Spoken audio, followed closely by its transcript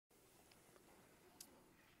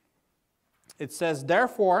It says,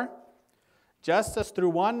 therefore, just as through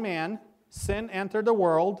one man sin entered the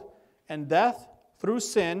world, and death through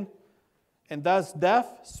sin, and thus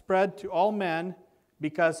death spread to all men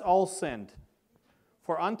because all sinned.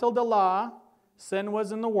 For until the law, sin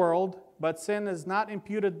was in the world, but sin is not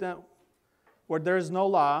imputed where there is no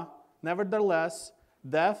law. Nevertheless,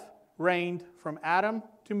 death reigned from Adam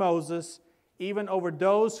to Moses, even over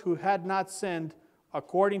those who had not sinned,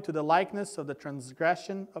 according to the likeness of the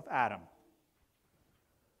transgression of Adam.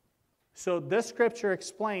 So this scripture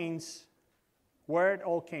explains where it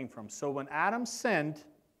all came from. So when Adam sinned,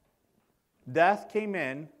 death came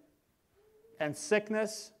in, and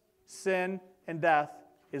sickness, sin, and death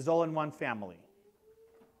is all in one family.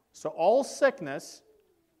 So all sickness,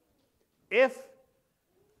 if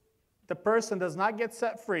the person does not get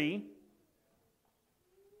set free,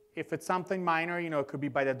 if it's something minor, it could be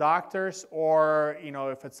by the doctors, or,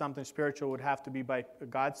 if it's something spiritual, it would have to be by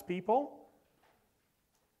God's people,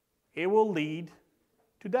 it will lead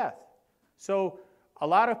to death. So a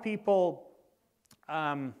lot of people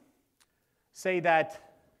say that,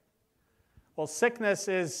 well, sickness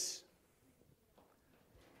is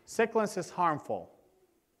harmful.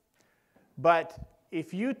 But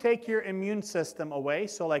if you take your immune system away,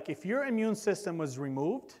 so like if your immune system was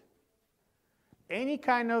removed, any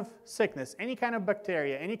kind of sickness, any kind of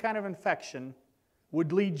bacteria, any kind of infection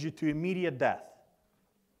would lead you to immediate death.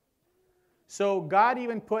 So God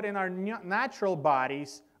even put in our natural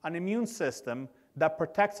bodies an immune system that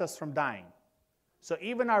protects us from dying. So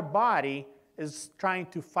even our body is trying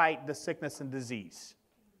to fight the sickness and disease.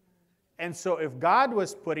 And so if God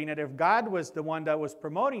was putting it, if God was the one that was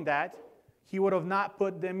promoting that, He would have not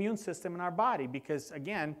put the immune system in our body. Because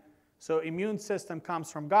again, so immune system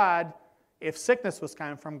comes from God. If sickness was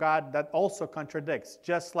coming from God, that also contradicts.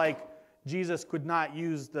 Just like Jesus could not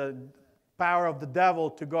use the power of the devil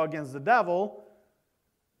to go against the devil,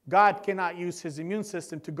 God cannot use His immune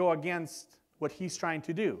system to go against what He's trying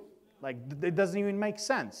to do. Like, it doesn't even make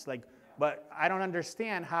sense. But I don't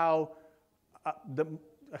understand how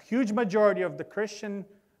a huge majority of the Christian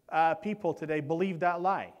people today believe that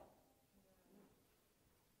lie.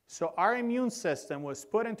 So our immune system was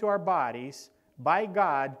put into our bodies by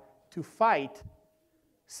God to fight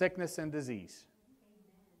sickness and disease.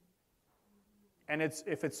 And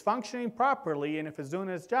if it's functioning properly and if it's doing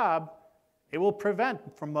its job, it will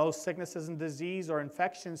prevent from most sicknesses and disease or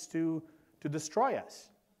infections to destroy us.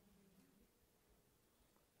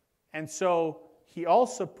 And so He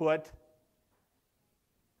also put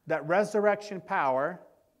that resurrection power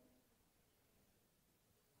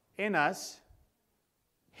in us,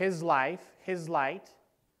 His life, His light,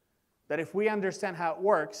 that if we understand how it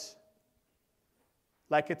works,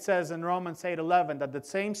 like it says in Romans 8:11, that the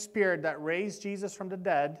same Spirit that raised Jesus from the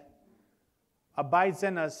dead abides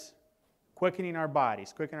in us, quickening our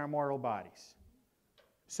bodies, quickening our mortal bodies.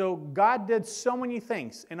 So God did so many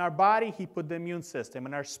things. In our body, He put the immune system.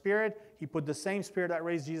 In our spirit, He put the same Spirit that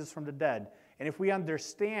raised Jesus from the dead. And if we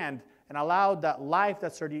understand and allow that life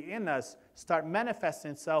that's already in us start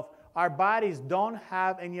manifesting itself, our bodies don't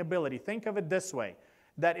have any ability. Think of it this way,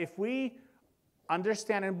 that if we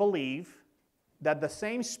understand and believe that the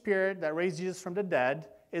same Spirit that raised Jesus from the dead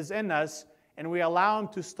is in us, and we allow Him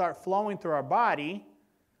to start flowing through our body,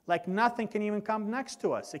 like nothing can even come next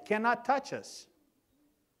to us. It cannot touch us.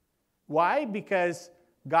 Why? Because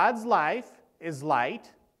God's life is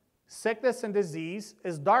light, sickness and disease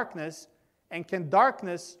is darkness, and can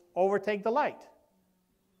darkness overtake the light?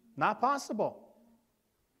 Not possible.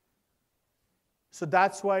 So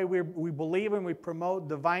that's why we believe and we promote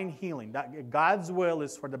divine healing. That God's will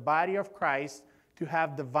is for the body of Christ to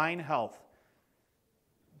have divine health.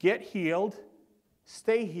 Get healed,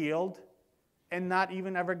 stay healed, and not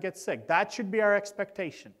even ever get sick. That should be our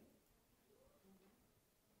expectation.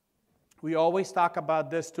 We always talk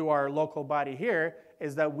about this to our local body here,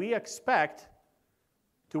 is that we expect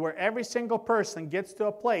to where every single person gets to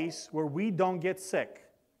a place where we don't get sick.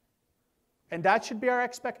 And that should be our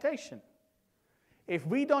expectation. If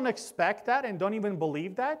we don't expect that and don't even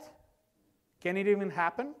believe that, can it even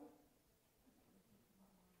happen?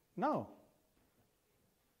 No.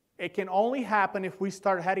 It can only happen if we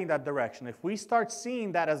start heading that direction. If we start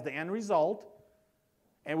seeing that as the end result,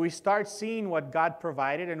 and we start seeing what God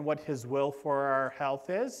provided and what His will for our health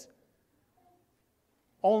is,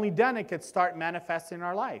 only then it could start manifesting in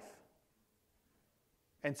our life.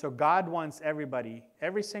 And so God wants everybody,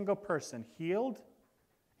 every single person, healed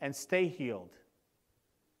and stay healed.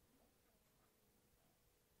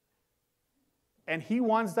 And He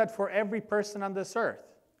wants that for every person on this earth.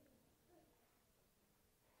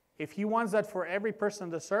 If He wants that for every person on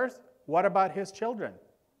this earth, what about His children?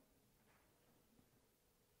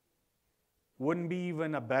 wouldn't be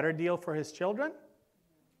even a better deal for his children?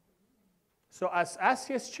 So as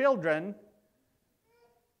his children,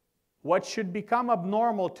 what should become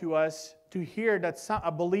abnormal to us to hear that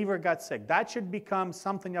a believer got sick, that should become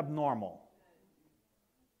something abnormal.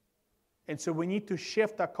 And so we need to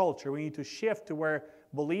shift our culture. We need to shift to where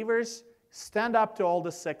believers stand up to all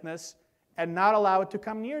the sickness and not allow it to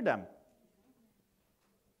come near them.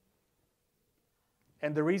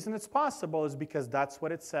 And the reason it's possible is because that's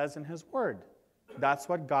what it says in His Word. That's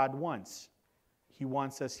what God wants. He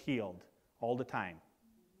wants us healed all the time.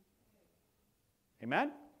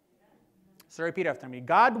 Amen? So repeat after me.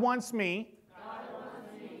 God wants me,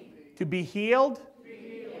 to be healed,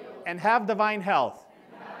 and have divine health.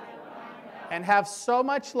 And have so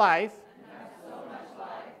much life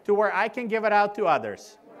to where I can give it out to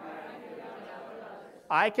others.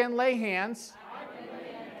 I can lay hands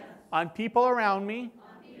on people around me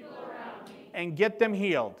and get them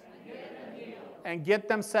healed and get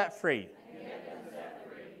them set free.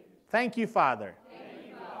 Thank you, Father.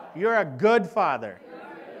 You're a good Father.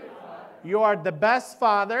 You are the best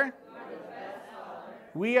Father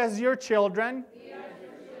we as your children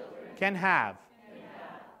can have.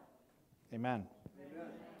 Amen.